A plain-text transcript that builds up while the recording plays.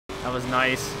That was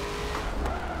nice.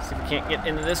 See if we can't get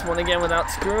into this one again without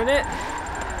screwing it.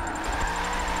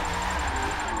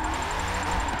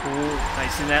 Ooh,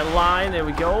 nice in that line. There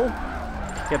we go.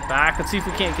 Get back. Let's see if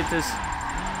we can't get this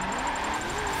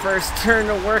first turn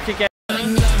to work again.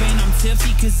 I'm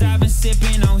tipsy cause I've been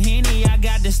sipping on Henny. I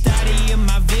got the study of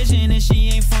my vision and she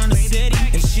ain't from the city.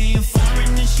 If she ain't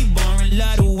foreign then she boring.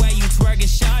 Love the way you twerk it,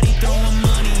 shawty. Throwing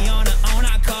money on her own,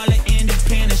 I call it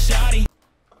independent, shawty.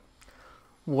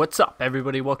 What's up,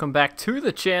 everybody? Welcome back to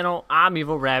the channel. I'm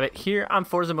EvlRabbit here on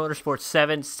Forza Motorsport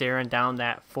 7, staring down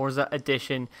that Forza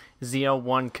Edition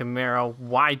Z01 Camaro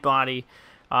wide body.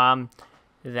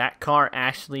 That car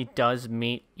actually does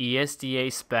meet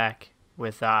ESDA spec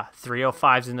with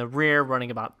 305s in the rear,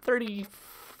 running about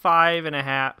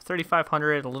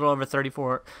 3,500, a little over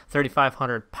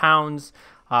 3,500 pounds.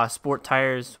 Sport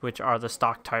tires, which are the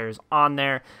stock tires on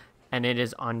there, and it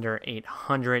is under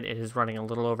 800. It is running a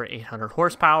little over 800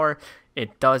 horsepower.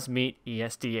 It does meet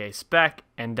ESDA spec,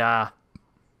 and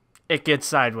it gets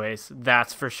sideways,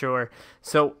 that's for sure.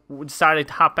 So we decided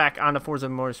to hop back onto Forza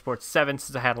Motorsport 7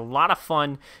 since I had a lot of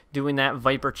fun doing that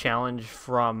Viper challenge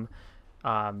from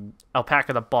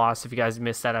Alpaca the Boss. If you guys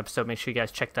missed that episode, make sure you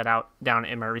guys check that out down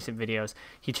in my recent videos.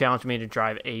 He challenged me to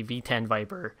drive a V10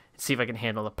 Viper and see if I can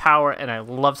handle the power, and I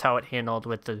loved how it handled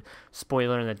with the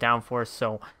spoiler and the downforce.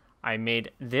 So I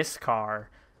made this car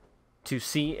to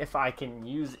see if I can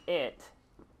use it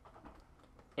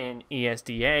in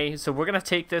ESDA. So we're gonna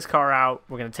take this car out,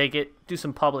 we're gonna take it, do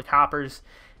some public hoppers,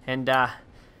 and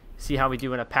see how we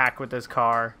do in a pack with this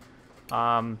car.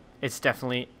 It's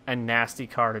definitely a nasty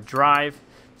car to drive.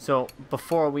 So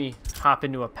before we hop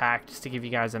into a pack, just to give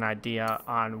you guys an idea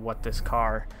on what this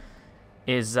car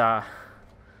is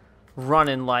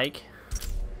running like,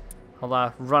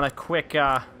 I'll run a quick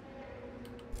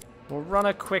we'll run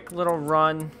a quick little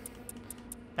run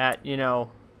at, you know,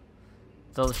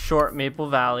 the short Maple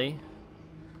Valley,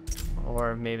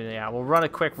 or maybe, yeah, we'll run a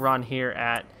quick run here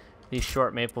at the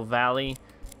short Maple Valley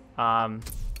to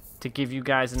give you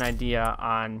guys an idea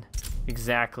on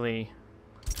exactly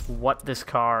what this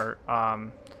car,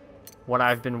 what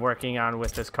I've been working on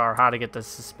with this car, how to get the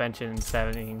suspension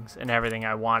settings and everything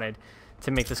I wanted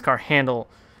to make this car handle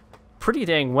pretty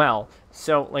dang well.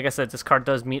 So like I said, this car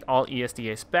does meet all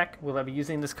ESDA spec. Will I be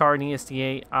using this car in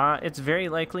ESDA? It's very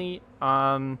likely.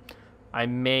 I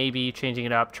may be changing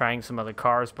it up, trying some other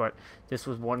cars, but this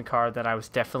was one car that I was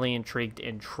definitely intrigued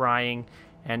in trying,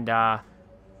 and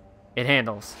it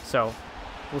handles. So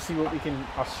we'll see what we can,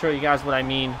 I'll show you guys what I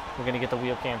mean. We're going to get the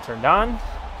wheel cam turned on.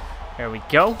 There we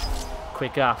go.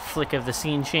 Quick flick of the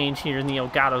scene change here in the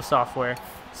Elgato software.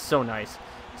 So nice.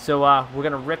 So we're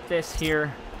going to rip this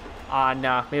here on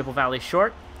Maple Valley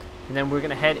Short, and then we're going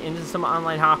to head into some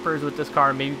online hoppers with this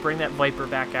car, maybe bring that Viper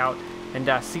back out, and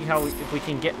see how if we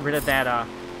can get rid of that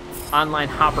online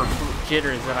hopper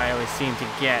jitters that I always seem to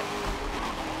get.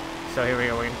 So here we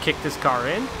go. We're going to kick this car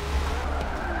in.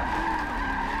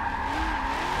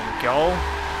 Go.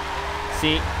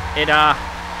 See,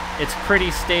 it's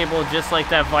pretty stable, just like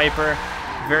that Viper.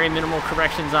 Very minimal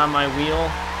corrections on my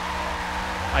wheel.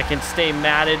 I can stay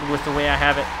matted with the way I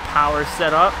have it power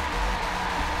set up.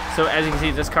 So as you can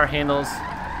see, this car handles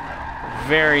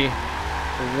very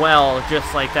well,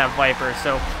 just like that Viper.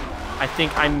 So I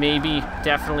think I may be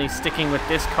definitely sticking with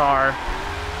this car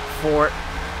for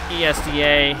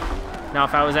ESDA. Now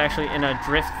if I was actually in a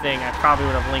drift thing, I probably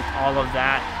would have linked all of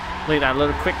that. Look at that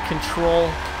little quick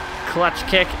control clutch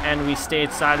kick, and we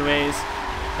stayed sideways.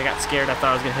 I got scared. I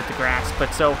thought I was going to hit the grass.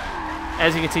 But so,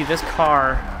 as you can see, this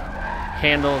car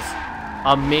handles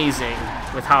amazing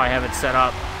with how I have it set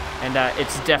up. And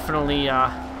it's definitely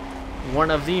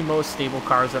one of the most stable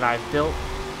cars that I've built.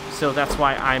 So that's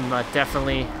why I'm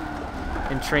definitely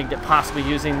intrigued at possibly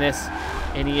using this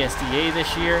in ESDA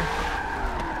this year.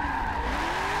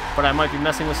 But I might be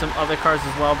messing with some other cars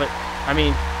as well. But, I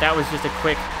mean, that was just a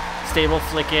quick stable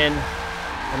flick in.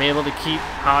 I'm able to keep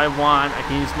how I want. I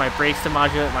can use my brakes to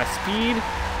modulate my speed.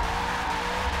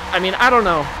 I mean, I don't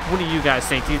know. What do you guys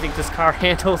think? Do you think this car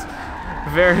handles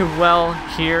very well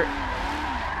here,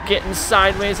 getting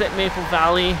sideways at Maple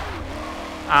Valley?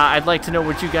 I'd like to know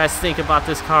what you guys think about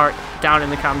this car down in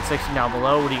the comment section down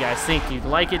below. What do you guys think? Do you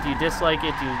like it? Do you dislike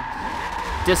it? Do you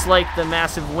dislike the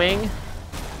massive wing,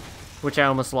 which I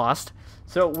almost lost?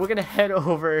 So we're going to head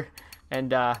over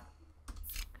and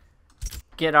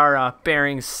get our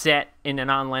bearings set in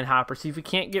an online hopper. See if we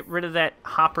can't get rid of that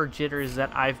hopper jitters that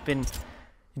I've been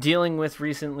dealing with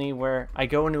recently, where I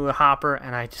go into a hopper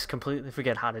and I just completely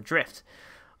forget how to drift.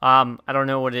 I don't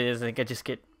know what it is. I think I just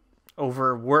get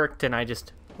overworked and I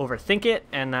just overthink it,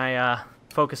 and I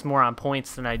focus more on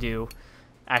points than I do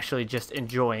actually just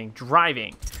enjoying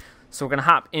driving. So we're going to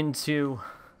hop into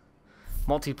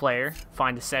multiplayer,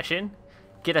 find a session,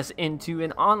 get us into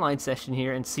an online session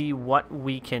here, and see what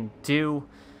we can do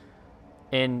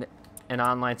in an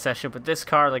online session with this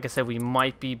car. Like I said, we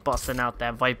might be busting out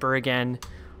that Viper again.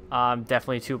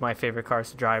 Definitely two of my favorite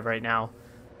cars to drive right now.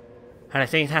 And I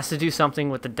think it has to do something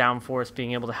with the downforce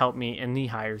being able to help me in the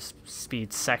higher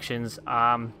speed sections.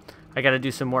 I got to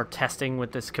do some more testing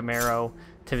with this Camaro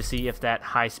to see if that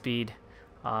high speed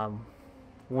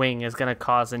wing is going to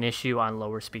cause an issue on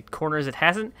lower speed corners. It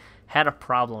hasn't had a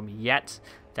problem yet.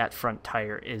 That front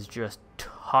tire is just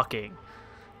tucking.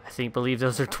 Believe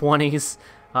those are 20s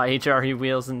HRE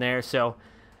wheels in there. So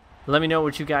let me know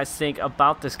what you guys think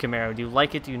about this Camaro. Do you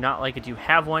like it? Do you not like it? Do you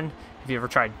have one? Have you ever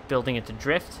tried building it to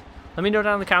drift? Let me know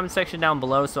down in the comment section down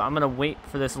below. So I'm going to wait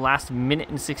for this last minute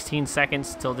and 16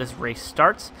 seconds till this race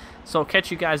starts. So I'll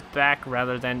catch you guys back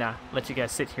rather than let you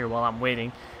guys sit here while I'm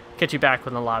waiting. Catch you back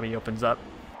when the lobby opens up.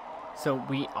 So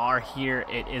we are here.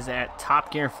 It is at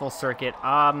Top Gear Full Circuit.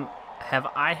 I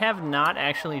have not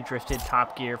actually drifted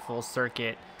Top Gear Full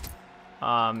Circuit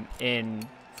in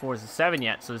Forza 7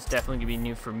 yet. So it's definitely going to be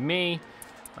new for me.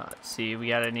 Let's see. We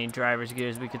got any driver's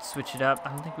gears we could switch it up. I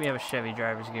don't think we have a Chevy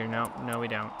driver's gear. No, we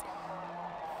don't.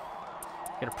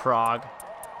 Get a Prague.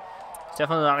 There's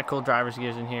definitely a lot of cool driver's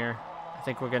gears in here. I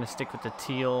think we're going to stick with the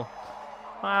teal.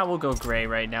 We'll go gray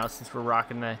right now since we're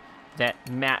rocking that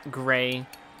matte gray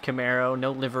Camaro.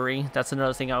 No livery. That's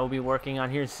another thing I will be working on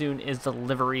here soon, is the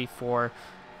livery for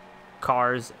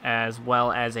cars, as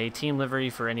well as a team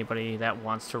livery for anybody that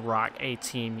wants to rock a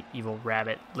Team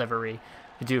EvlRabbit livery.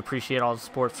 I do appreciate all the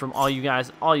support from all you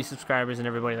guys, all you subscribers, and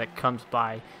everybody that comes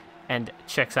by and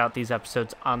checks out these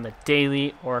episodes on the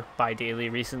daily or bi-daily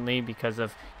recently because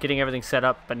of getting everything set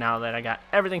up. But now that I got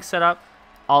everything set up,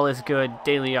 all is good.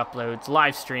 Daily uploads,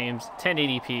 live streams,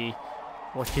 1080p.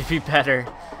 What could be better?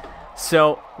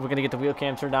 So we're going to get the wheel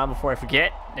cam turned on before I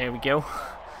forget. There we go.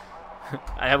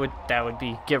 that would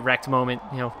be get wrecked moment,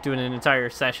 doing an entire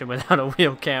session without a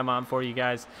wheel cam on for you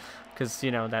guys, because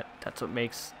that's what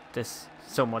makes this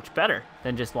so much better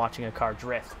than just watching a car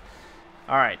drift.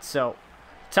 Alright, so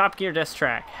Top Gear Death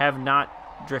Track. Have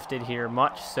not drifted here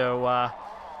much, so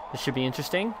this should be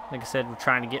interesting. Like I said, we're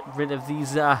trying to get rid of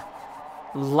these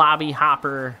lobby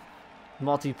hopper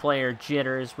multiplayer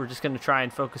jitters. We're just going to try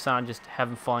and focus on just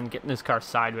having fun, getting this car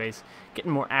sideways,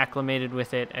 getting more acclimated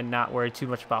with it, and not worry too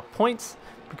much about points,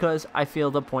 because I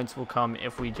feel the points will come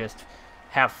if we just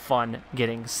have fun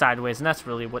getting sideways, and that's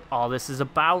really what all this is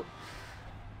about.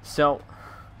 So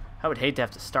I would hate to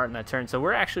have to start in that turn. So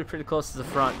we're actually pretty close to the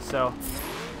front. So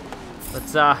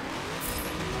let's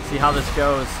see how this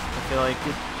goes.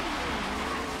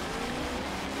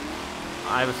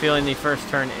 I have a feeling the first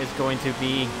turn is going to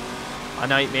be a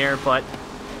nightmare, but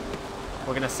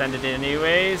we're gonna send it in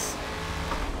anyways.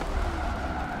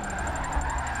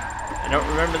 I don't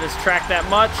remember this track that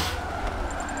much.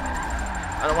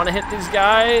 I don't want to hit these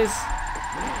guys.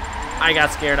 I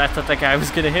got scared. I thought that guy was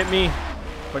gonna hit me,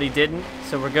 but he didn't,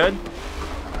 so we're good.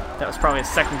 That was probably a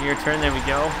second gear turn. There we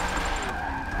go.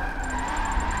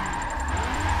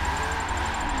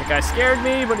 The guy scared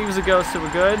me, but he was a ghost, so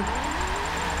we're good.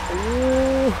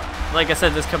 Ooh. Like I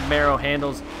said, this Camaro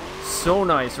handles so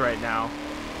nice right now.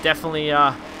 Definitely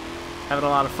having a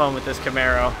lot of fun with this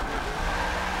Camaro.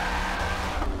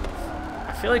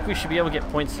 I feel like we should be able to get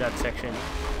points to that section.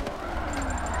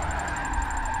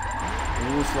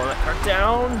 Ooh, slow that car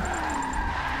down.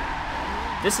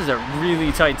 This is a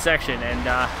really tight section, and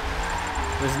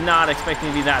was not expecting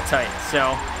to be that tight.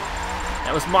 So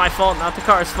that was my fault, not the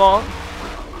car's fault.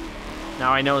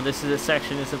 Now I know this is a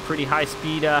section. It's a pretty high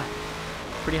speed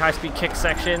kick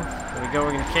section. There we go.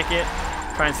 We're gonna kick it.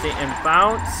 Try and stay in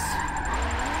bounce.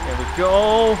 There we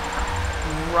go.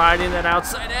 Riding that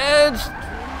outside edge.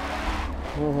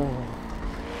 Ooh.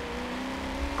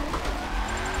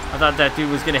 I thought that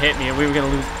dude was gonna hit me and we were gonna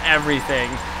lose everything.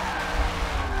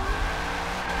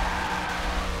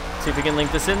 See if we can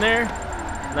link this in there.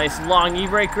 Nice long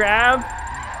e-brake grab.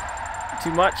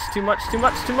 Too much, too much, too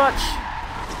much, too much.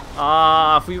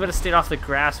 If we would have stayed off the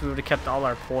grass, we would have kept all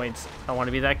our points. I don't want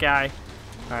to be that guy.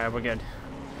 Alright, we're good.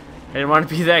 I didn't want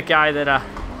to be that guy that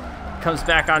comes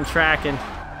back on track and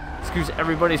screws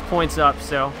everybody's points up.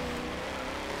 So,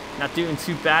 not doing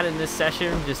too bad in this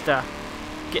session. Just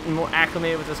getting more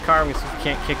acclimated with this car. We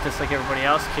can't kick this like everybody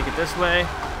else. Kick it this way.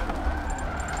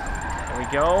 There we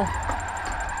go.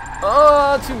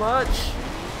 Oh, too much.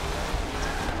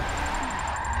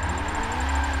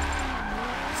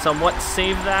 Somewhat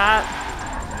save that.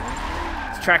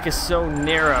 This track is so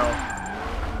narrow.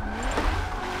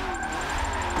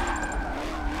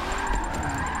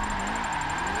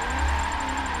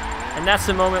 And that's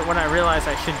the moment when I realize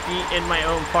I should be in my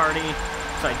own party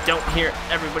so I don't hear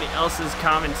everybody else's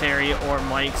commentary or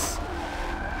mics.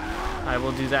 I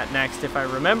will do that next if I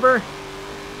remember.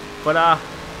 But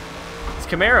it's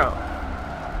Camaro.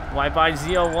 Why buy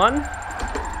Z01?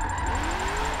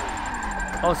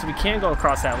 Oh, so we can go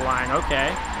across that line. Okay.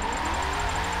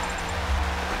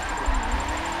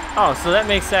 Oh, so that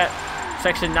makes that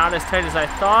section not as tight as I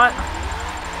thought.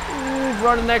 Ooh,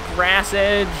 running that grass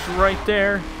edge right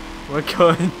there. We're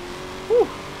good. Whew.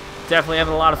 Definitely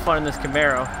having a lot of fun in this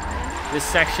Camaro. This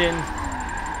section,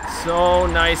 so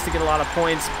nice to get a lot of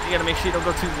points. You gotta make sure you don't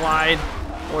go too wide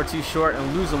or too short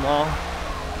and lose them all.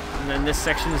 And then this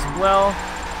section as well.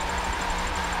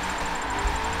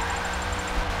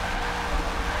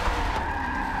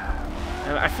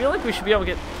 And I feel like we should be able to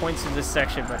get points in this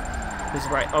section, but this is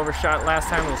where I overshot last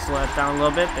time. We'll slow that down a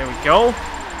little bit. There we go.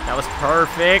 That was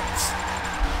perfect.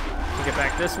 Take it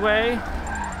back this way.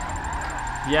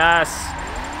 Yes.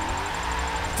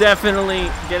 Definitely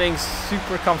getting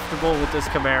super comfortable with this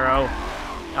Camaro.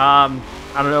 I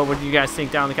don't know, what do you guys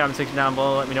think down in the comment section down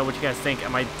below? Let me know what you guys think.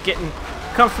 Am I getting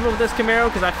comfortable with this Camaro?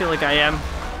 Because I feel like I am.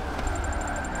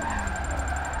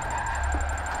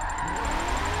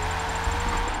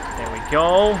 There we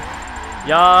go.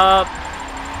 Yup.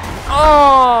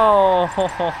 Oh!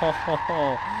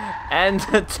 And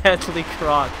the deadly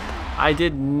cross. I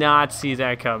did not see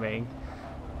that coming.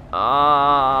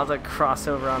 Ah, the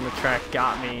crossover on the track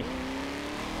got me.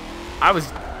 I was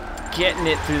getting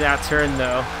it through that turn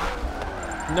though.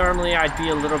 Normally I'd be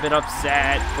a little bit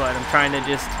upset, but I'm trying to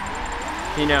just,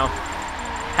 you know,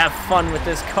 have fun with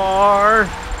this car.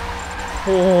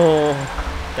 Oh,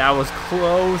 that was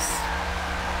close.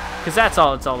 Because that's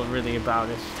all it's all really about,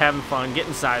 is just having fun,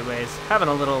 getting sideways, having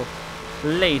a little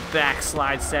laid back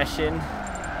slide session.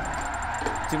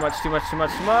 Too much, too much, too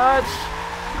much, too much.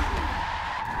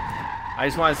 I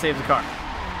just want to save the car.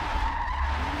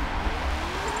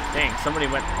 Dang, somebody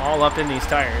went all up in these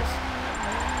tires.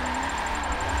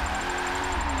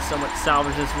 Somewhat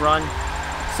salvage this run.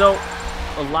 So,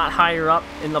 a lot higher up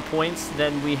in the points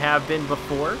than we have been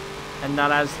before. And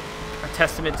that as a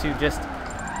testament to just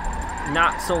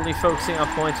not solely focusing on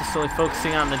points, just solely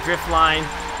focusing on the drift line.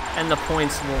 And the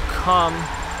points will come.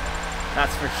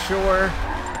 That's for sure.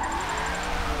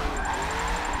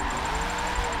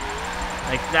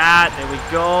 Like that. There we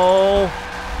go.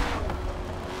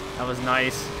 That was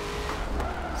nice.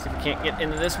 See if we can't get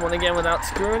into this one again without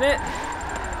screwing it.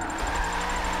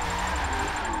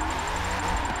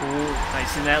 Ooh,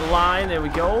 nice in that line. There we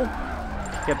go.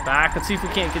 Get back. Let's see if we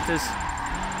can't get this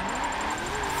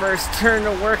first turn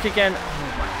to work again.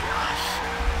 Oh my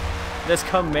gosh. This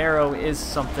Camaro is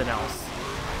something else.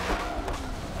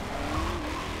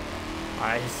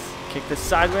 Alright, kick this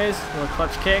sideways. A little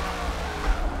clutch kick.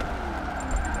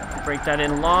 Break that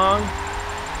in long.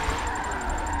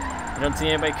 I don't see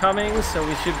anybody coming, so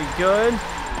we should be good.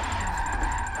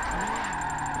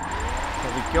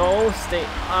 There we go. Stay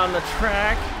on the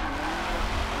track.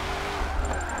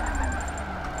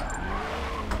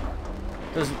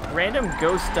 Those random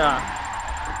ghost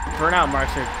burnout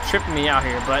marks are tripping me out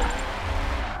here, but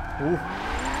ooh.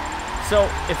 So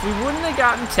if we wouldn't have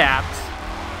gotten tapped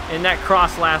in that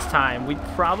cross last time, we'd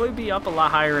probably be up a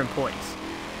lot higher in points.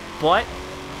 But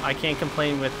I can't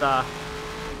complain with the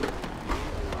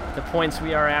points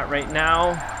we are at right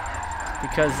now,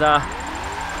 because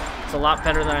it's a lot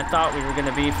better than I thought we were going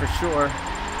to be for sure.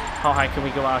 How high can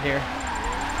we go out here?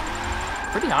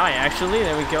 Pretty high, actually.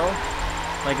 There we go.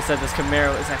 Like I said, this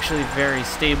Camaro is actually very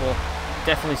stable.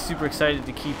 Definitely super excited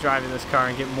to keep driving this car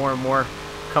and get more and more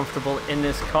comfortable in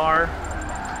this car.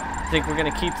 I think we're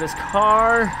going to keep this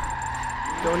car.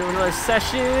 Going to another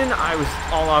session. I was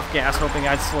all off gas, hoping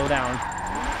I'd slow down.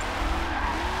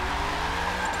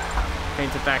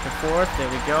 Paint it back and forth. There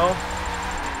we go.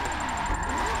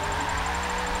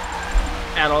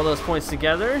 Add all those points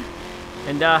together.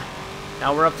 And now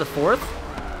we're up to 4th.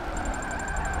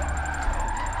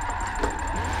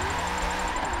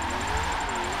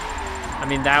 I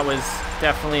mean, that was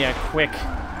definitely a quick,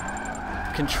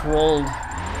 controlled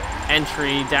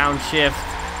entry, downshift.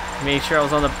 Made sure I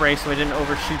was on the brakes so I didn't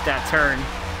overshoot that turn.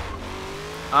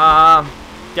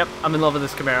 Yep, I'm in love with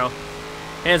this Camaro.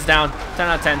 Hands down, 10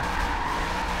 out of 10.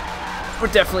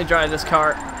 We're definitely driving this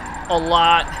car a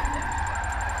lot.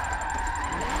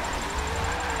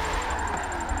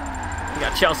 We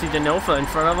got Chelsea Denofa in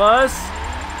front of us.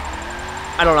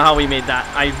 I don't know how we made that.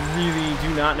 I really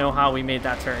do not know how we made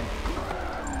that turn.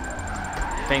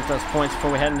 Bank those points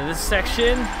before we head into this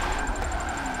section.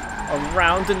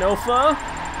 Around Denofa.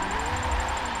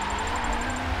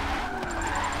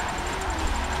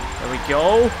 There we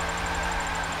go.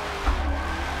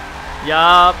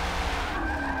 Yup.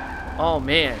 Oh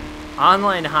man,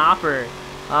 online hopper.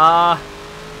 I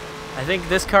think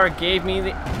this car gave me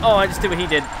the. Oh, I just did what he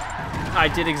did. I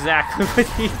did exactly what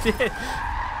he did.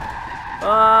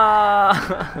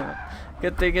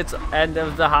 Good thing it's end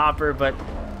of the hopper, but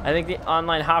I think the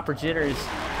online hopper jitters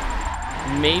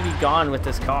may be gone with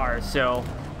this car. So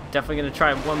definitely gonna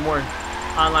try one more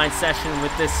online session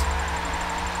with this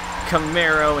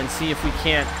Camaro and see if we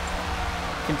can't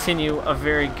continue a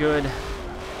very good.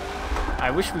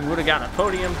 I wish we would have gotten a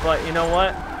podium, but you know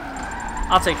what?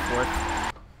 I'll take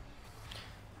 4th.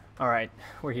 Alright,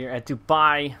 we're here at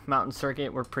Dubai Mountain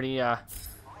Circuit. We're pretty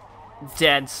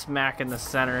dead smack in the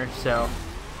center, so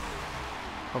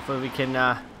hopefully we can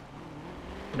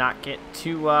not get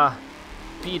too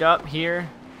beat up here.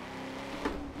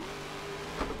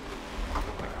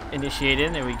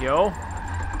 Initiated, there we go.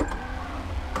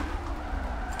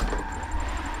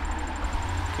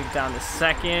 Kick down to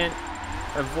 2nd.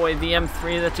 Avoid the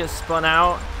M3 that just spun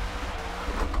out.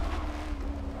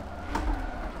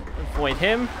 Avoid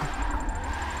him.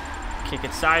 Kick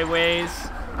it sideways.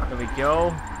 There we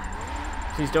go.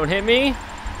 Please don't hit me.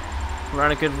 We're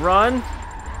on a good run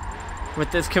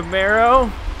with this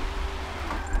Camaro.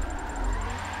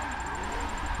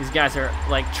 These guys are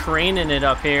like training it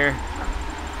up here.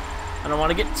 I don't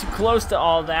want to get too close to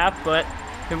all that, but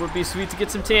it would be sweet to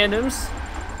get some tandems.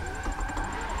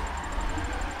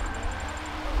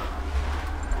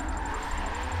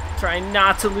 Trying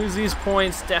not to lose these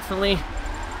points. Definitely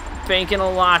banking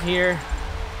a lot here,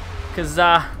 because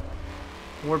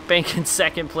we're banking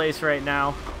 2nd place right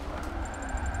now.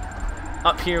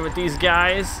 Up here with these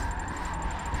guys.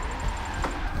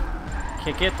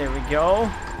 Kick it. There we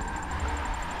go.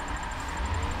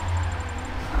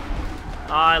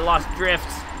 I lost drift.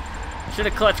 Should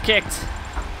have clutch kicked.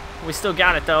 We still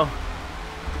got it though.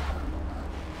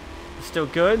 Still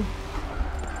good.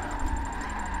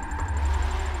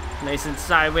 Nice and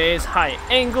sideways, high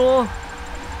angle.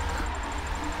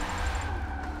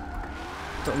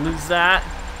 Don't lose that.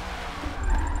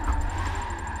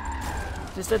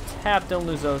 Just a tap, don't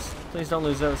lose those. Please don't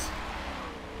lose those.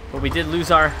 But we did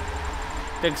lose our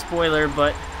big spoiler,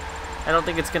 but I don't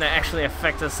think it's gonna actually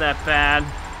affect us that bad,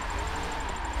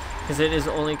 because it is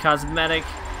only cosmetic.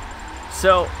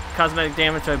 So, cosmetic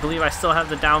damage, I believe I still have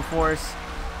the downforce,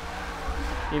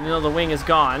 even though the wing is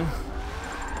gone.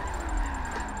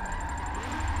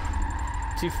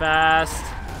 Too fast.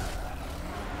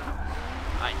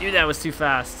 I knew that was too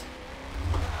fast.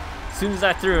 As soon as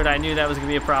I threw it, I knew that was going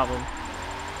to be a problem.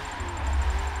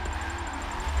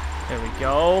 There we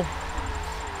go.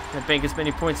 Gonna bank as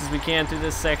many points as we can through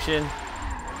this section.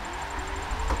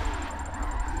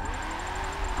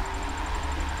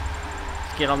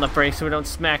 Get on the brakes so we don't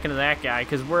smack into that guy,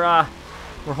 because we're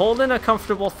holding a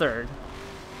comfortable 3rd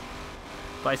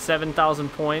by 7,000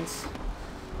 points.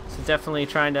 So definitely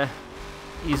trying to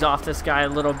ease off this guy a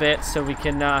little bit so we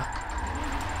can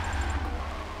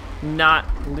not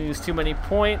lose too many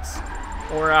points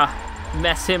or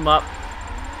mess him up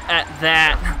at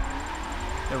that.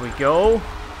 There we go.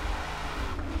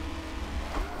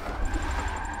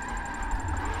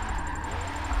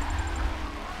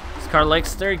 This car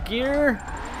likes 3rd gear.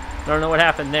 I don't know what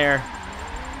happened there.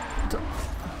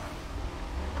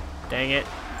 Dang it.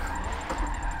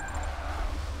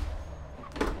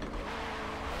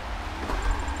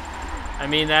 I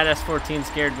mean, that S14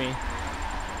 scared me.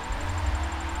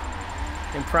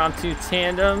 Impromptu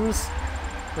tandems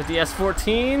with the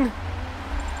S14.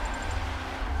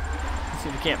 Let's see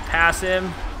if we can't pass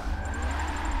him.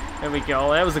 There we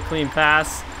go. That was a clean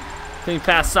pass. Clean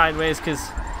pass sideways, because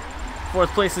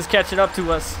 4th place is catching up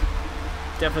to us.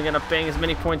 Definitely gonna bang as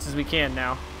many points as we can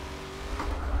now.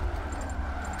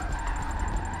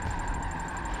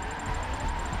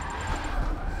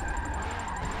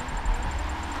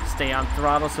 Stay on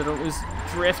throttle so don't lose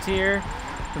drift here.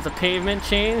 With the pavement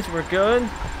change, we're good.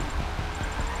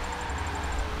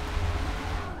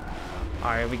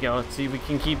 Alright, here we go. Let's see if we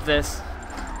can keep this.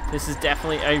 This is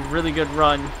definitely a really good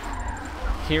run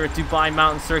here at Dubai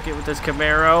Mountain Circuit with this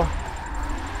Camaro.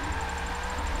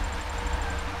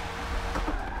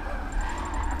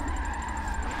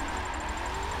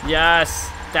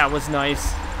 Yes, that was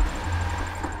nice.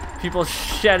 People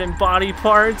shedding body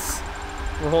parts.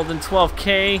 We're holding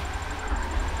 12K.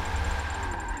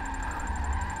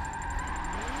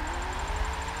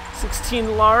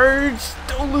 $16 large.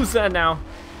 Don't lose that now.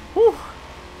 Whew.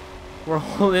 We're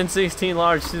holding 16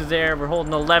 large to there. We're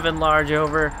holding 11 large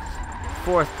over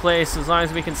 4th place. As long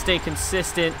as we can stay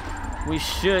consistent, we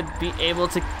should be able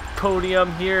to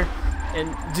podium here in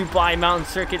Dubai Mountain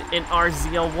Circuit in our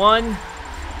ZL1.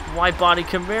 Wide body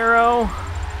Camaro.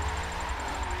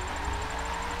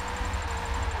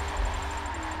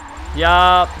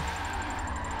 Yup.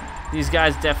 These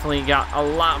guys definitely got a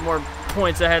lot more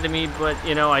points ahead of me, but,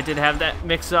 you know, I did have that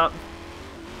mix-up.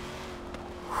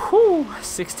 Whew,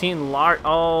 16 large.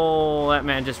 Oh, that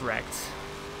man just wrecked.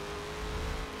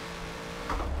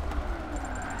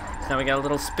 So now we got a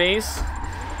little space.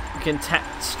 We can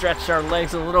stretch our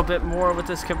legs a little bit more with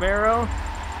this Camaro.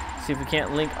 See if we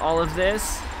can't link all of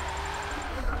this.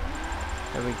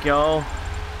 There we go.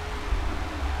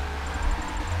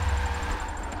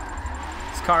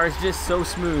 This car is just so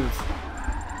smooth.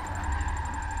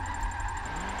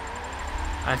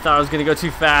 I thought I was going to go too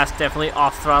fast. Definitely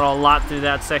off throttle a lot through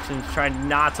that section. Tried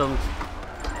not to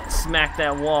smack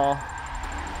that wall.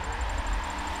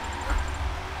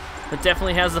 But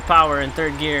definitely has the power in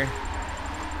third gear.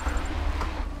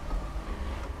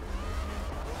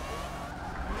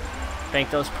 Bank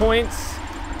those points.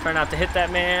 Try not to hit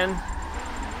that man.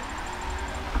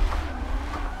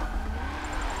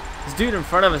 This dude in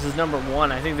front of us is number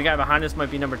 1. I think the guy behind us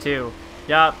might be number 2.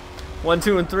 Yup. 1,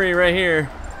 2, and 3 right here.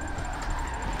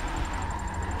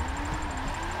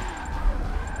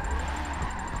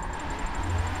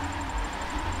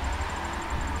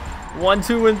 One,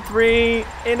 2, and 3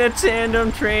 in a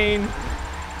tandem train.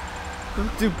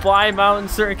 Dubai Mountain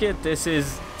Circuit. This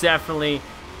is definitely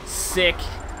sick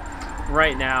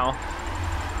right now.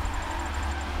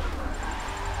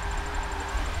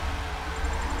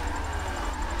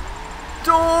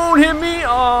 Don't hit me!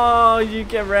 Oh, you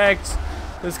get wrecked.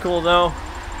 That's cool though.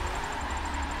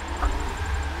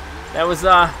 That was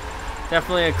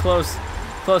definitely a close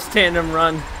tandem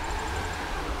run.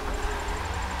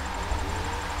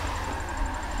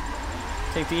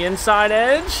 Take the inside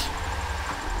edge.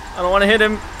 I don't want to hit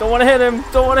him. Don't want to hit him.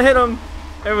 Don't want to hit him.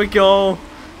 There we go.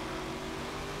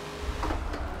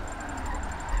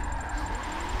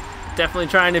 Definitely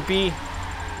trying to be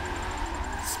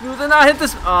smooth and not hit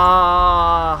this.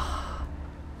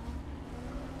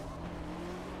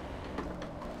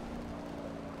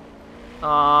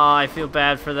 I feel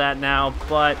bad for that now,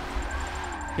 but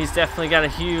he's definitely got a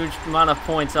huge amount of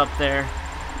points up there.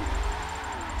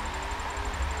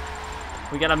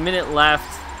 We got a minute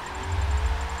left.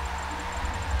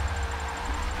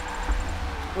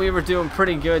 We were doing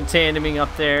pretty good tandeming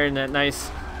up there in that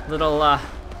nice little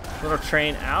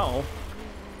train. Ow.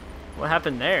 What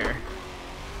happened there?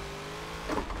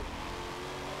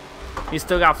 He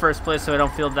still got first place, so I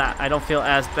don't feel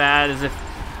as bad as if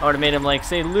I would have made him like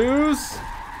say lose.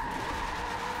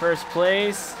 First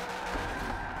place.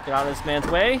 Get out of this man's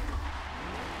way.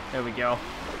 There we go.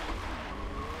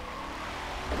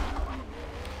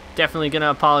 Definitely gonna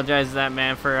apologize to that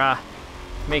man for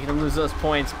making him lose those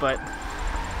points, but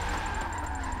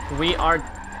we are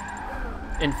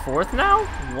in 4th now?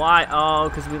 Why? Oh,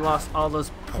 because we lost all those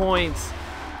points.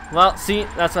 Well, see,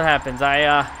 that's what happens.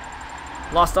 I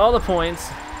lost all the points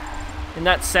in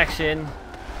that section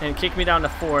and kicked me down to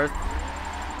 4th.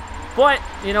 But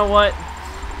you know what?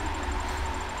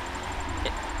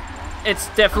 It's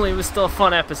definitely was still a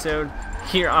fun episode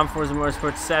here on Forza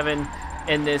Motorsport 7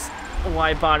 in this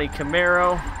wide-body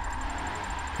Camaro.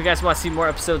 If you guys want to see more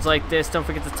episodes like this, don't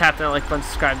forget to tap that like button,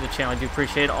 subscribe to the channel. I do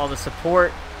appreciate all the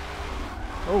support.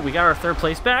 Oh, we got our 3rd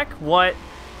place back. What?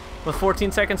 With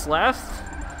 14 seconds left?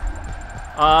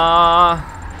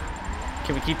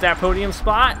 Can we keep that podium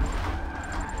spot?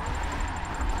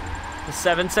 With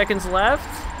 7 seconds left.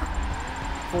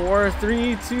 4,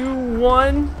 3, 2,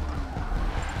 1.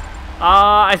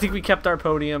 I think we kept our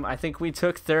podium. I think we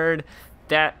took 3rd.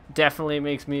 That definitely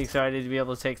makes me excited to be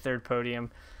able to take 3rd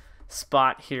podium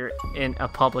spot here in a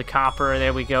public hopper.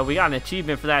 There we go. We got an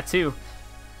achievement for that too.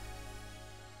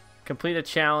 Complete a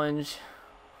challenge.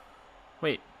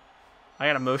 Wait, I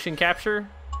got a motion capture?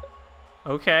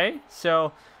 Okay,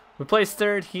 so we placed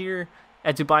 3rd here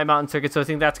at Dubai Mountain Circuit, so I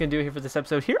think that's going to do it here for this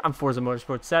episode here on Forza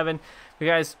Motorsport 7. If you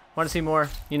guys want to see more,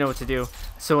 you know what to do.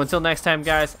 So until next time,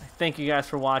 guys, thank you guys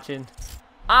for watching.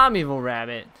 I'm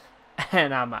EvlRabbit,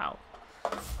 and I'm out.